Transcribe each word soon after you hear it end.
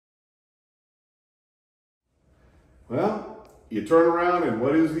Well, you turn around and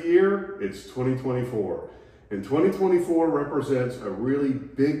what is the year? It's 2024. And 2024 represents a really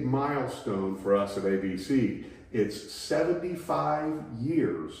big milestone for us at ABC. It's 75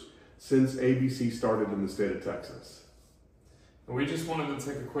 years since ABC started in the state of Texas. We just wanted to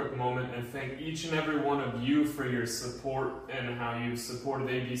take a quick moment and thank each and every one of you for your support and how you've supported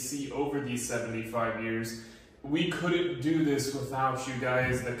ABC over these 75 years. We couldn't do this without you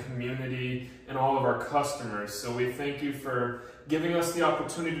guys, the community, and all of our customers. So we thank you for giving us the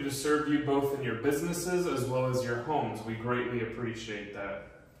opportunity to serve you both in your businesses as well as your homes. We greatly appreciate that.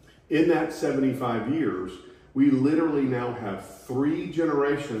 In that 75 years, we literally now have 3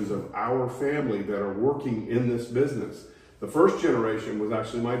 generations of our family that are working in this business. The first generation was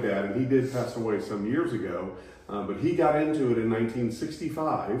actually my dad, and he did pass away some years ago, but he got into it in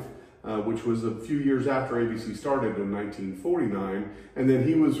 1965, which was a few years after ABC started in 1949. And then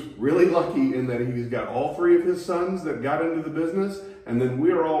he was really lucky in that he's got all 3 of his sons that got into the business. And then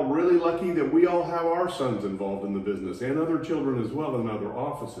we're all really lucky that we all have our sons involved in the business and other children as well in other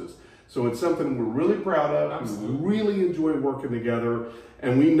offices. So it's something we're really proud of. Absolutely. We really enjoy working together.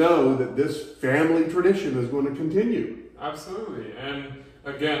 And we know that this family tradition is going to continue. Absolutely. And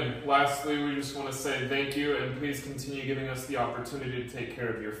again, lastly, we just want to say thank you, and please continue giving us the opportunity to take care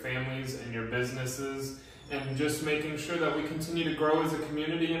of your families and your businesses, and just making sure that we continue to grow as a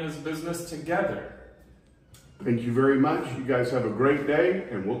community and as a business together. Thank you very much. You guys have a great day,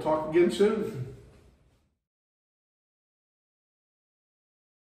 and we'll talk again soon.